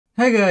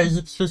Hi guys,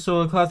 it's just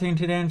Clothing, and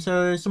today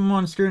it's a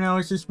monster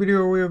analysis video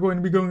where we are going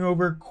to be going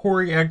over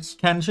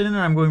CoryxKenshin, and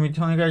I'm going to be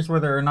telling you guys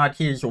whether or not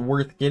he is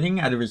worth getting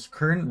out of his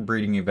current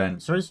breeding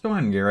event. So let's go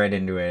and get right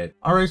into it.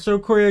 Alright, so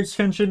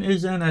CoryxKenshin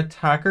is an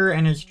attacker,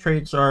 and his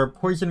traits are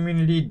Poison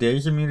Immunity,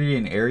 Daze Immunity,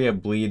 and Area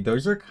Bleed.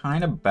 Those are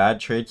kind of bad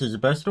traits. His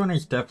best one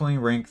is definitely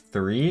rank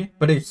 3,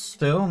 but it's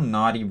still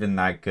not even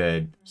that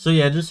good. So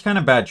yeah, just kind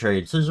of bad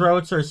traits. His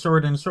relics are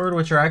Sword and Sword,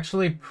 which are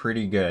actually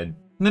pretty good.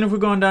 And then if we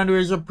go on down to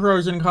his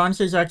pros and cons,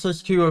 he has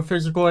access to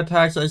physical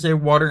attacks as a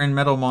water and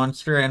metal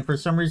monster, and for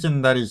some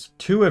reason that is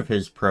 2 of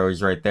his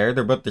pros right there.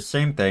 They're both the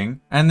same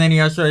thing. And then he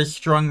also has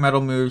strong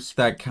metal moves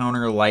that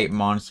counter light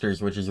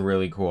monsters, which is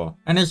really cool.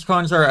 And his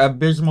cons are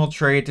abysmal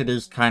trait, it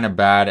is kind of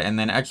bad, and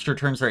then extra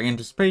turns are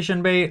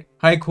anticipation bait,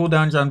 high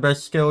cooldowns on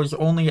best skills,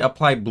 only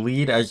apply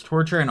bleed as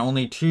torture, and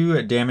only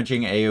 2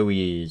 damaging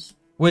AoEs.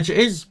 Which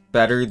is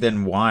better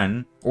than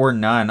 1 or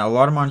none. A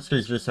lot of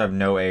monsters just have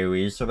no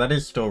AoEs, so that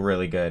is still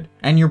really good.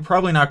 And you're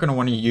probably not going to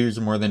want to use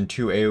more than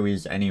 2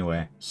 AoEs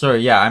anyway. So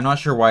yeah, I'm not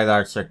sure why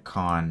that's a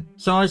con.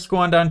 So let's go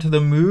on down to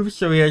the moves.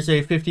 So he has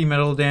a 50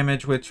 metal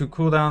damage with 2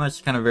 cooldown. That's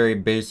kind of very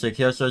basic.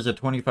 He also has a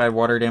 25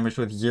 water damage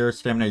with 0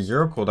 stamina,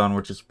 0 cooldown,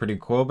 which is pretty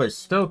cool, but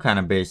still kind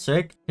of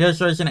basic. He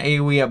also has an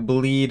AoE at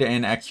bleed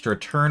and extra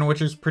turn,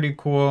 which is pretty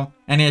cool.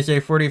 And he has a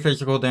 40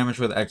 physical damage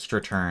with extra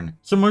turn.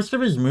 So most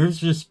of his moves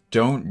just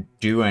don't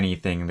do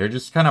anything. They're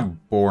just kind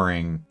of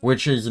boring,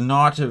 which is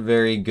not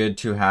very good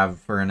to have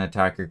for an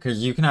attacker,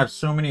 because you can have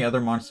so many other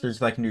monsters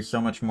that can do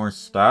so much more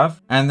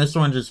stuff, and this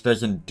one just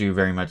doesn't do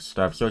very much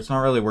stuff, so it's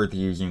not really worth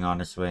using,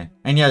 honestly.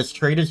 And yeah, his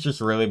trait is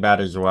just really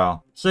bad as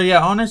well. So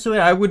yeah, honestly,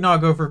 I would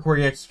not go for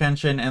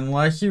CoryxKenshin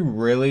unless you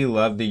really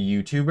love the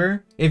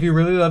YouTuber. If you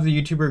really love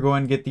the YouTuber, go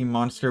and get the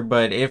monster,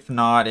 but if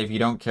not, if you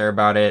don't care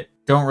about it,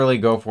 don't really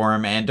go for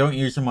him, and don't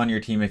use him on your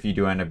team if you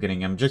do end up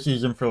getting him. Just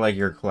use him for, like,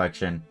 your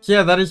collection. So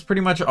yeah, that is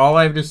pretty much all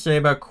I have to say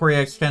about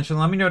CoryxKenshin.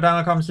 Let me know down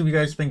in the comments if you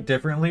guys think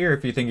differently, or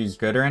if you think he's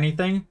good or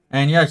anything.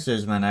 And yeah, see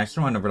you in the next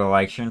one. Remember to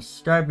like, share, and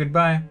subscribe.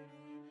 Goodbye.